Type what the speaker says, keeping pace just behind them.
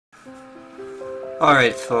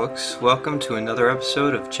Alright folks, welcome to another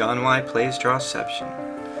episode of John Y Plays Drawception.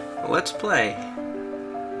 Let's play.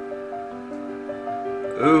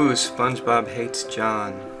 Ooh, SpongeBob hates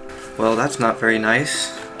John. Well, that's not very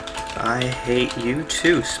nice. I hate you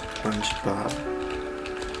too, SpongeBob.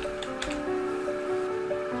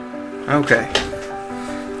 Okay.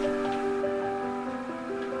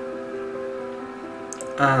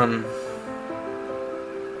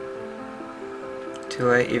 Do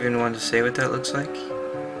I even want to say what that looks like?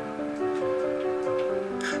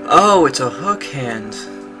 Oh, it's a hook hand.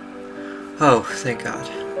 Oh, thank God.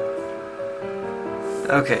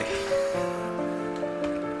 Okay.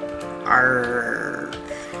 Arrgh.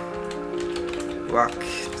 Walk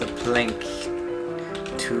the plank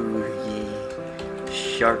to ye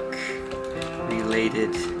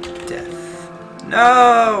shark-related death.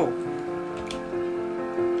 No!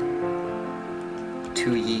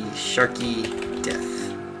 To ye sharky death.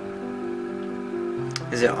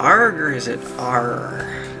 Is it arg or is it R?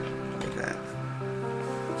 Like that.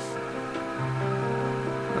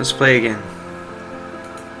 Let's play again.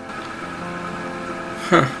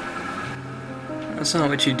 Huh. That's not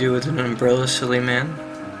what you do with an umbrella, silly man.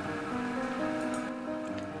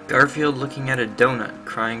 Garfield looking at a donut,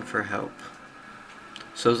 crying for help.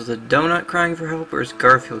 So is the donut crying for help or is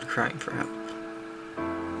Garfield crying for help?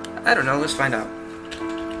 I don't know, let's find out.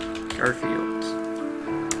 Garfield.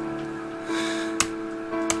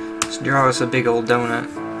 Let's draw us a big old donut.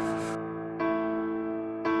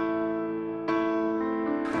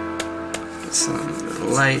 Get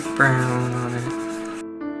some light brown on it.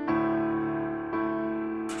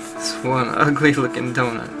 It's one ugly looking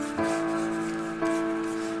donut.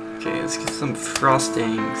 Okay, let's get some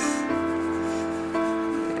frostings.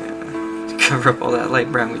 Yeah, to cover up all that light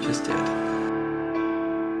brown we just did.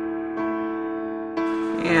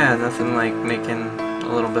 Yeah, nothing like making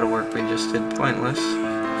a little bit of work we just did pointless.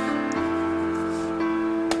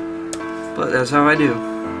 But that's how I do.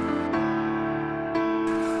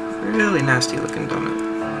 Really nasty looking donut.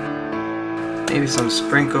 Maybe some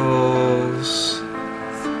sprinkles.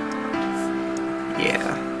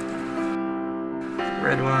 Yeah.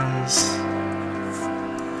 Red ones.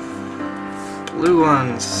 Blue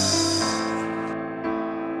ones.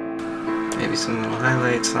 Maybe some little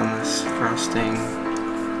highlights on this frosting.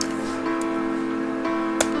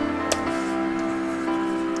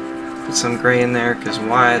 Put some gray in there, because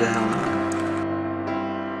why the hell not?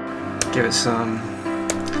 Give it some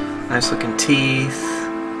nice looking teeth.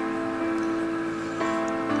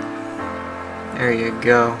 There you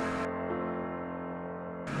go.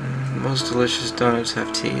 Most delicious donuts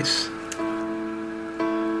have teeth.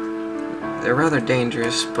 They're rather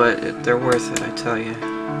dangerous, but they're worth it, I tell you.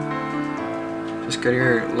 Just go to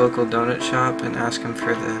your local donut shop and ask them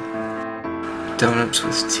for the donuts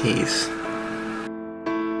with teeth.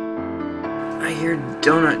 I hear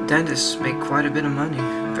donut dentists make quite a bit of money.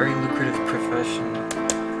 Very lucrative profession.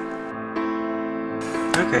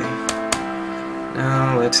 Okay.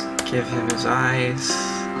 Now let's give him his eyes.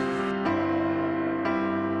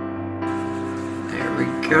 There we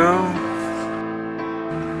go.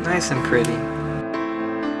 Nice and pretty.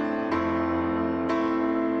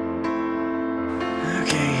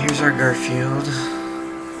 Okay, here's our Garfield.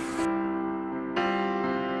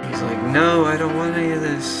 He's like, no, I don't want any of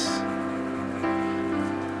this.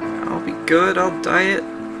 I'll be good, I'll diet.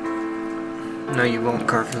 No, you won't,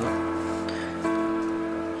 Garfield.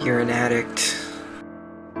 You're an addict.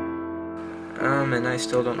 And I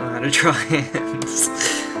still don't know how to draw hands.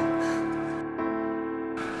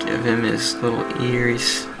 Give him his little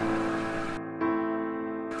ears.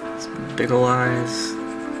 His big ol' eyes.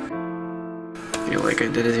 Feel like I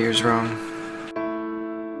did his ears wrong.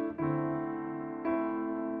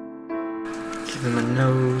 Give him a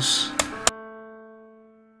nose.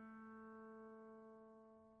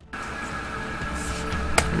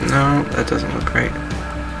 No, that doesn't look right.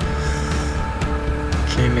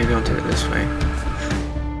 Okay, maybe I'll do it this way.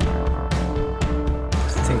 I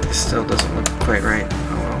think this still doesn't look quite right.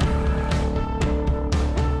 Oh well.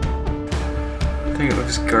 I think it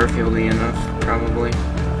looks Garfield-y enough, probably.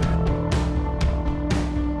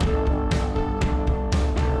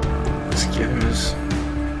 Let's give him his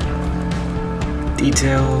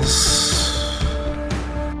details.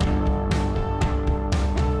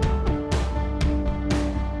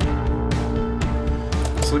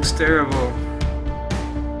 Looks terrible.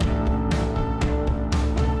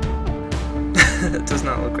 It does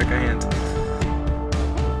not look like a hand.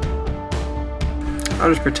 I'll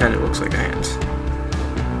just pretend it looks like a hand.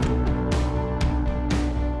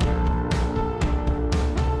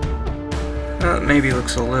 Maybe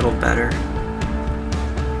looks a little better.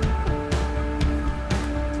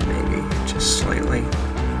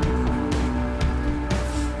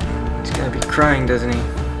 crying, doesn't he?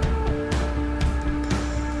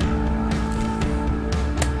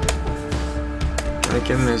 Gotta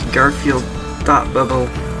give him his Garfield thought bubble.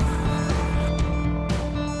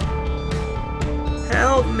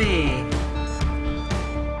 Help me!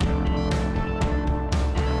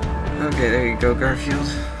 Okay, there you go, Garfield.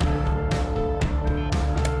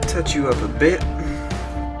 Touch you up a bit.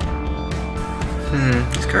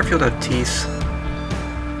 Does Garfield have teeth?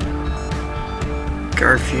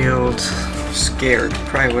 Garfield scared.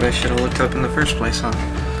 Probably what I should have looked up in the first place, huh?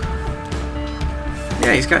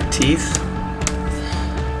 Yeah, he's got teeth.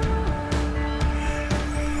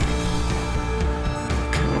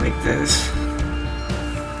 Kind of like this.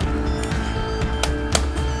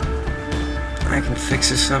 I can fix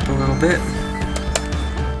this up a little bit.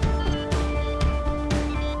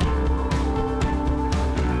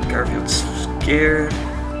 Garfield's scared.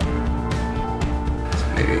 So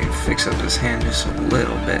maybe fix up his hand just a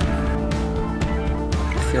little bit.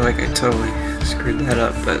 I feel like I totally screwed that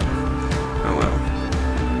up, but oh well.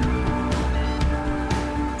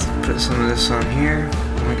 Let's put some of this on here.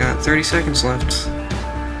 We got 30 seconds left.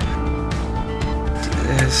 Do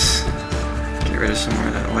this. Get rid of some more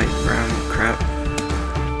of that light brown crap.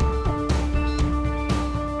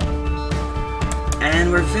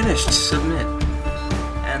 And we're finished. Submit.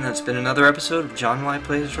 And that's been another episode of John Y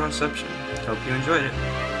Plays Drawception. Hope you enjoyed it.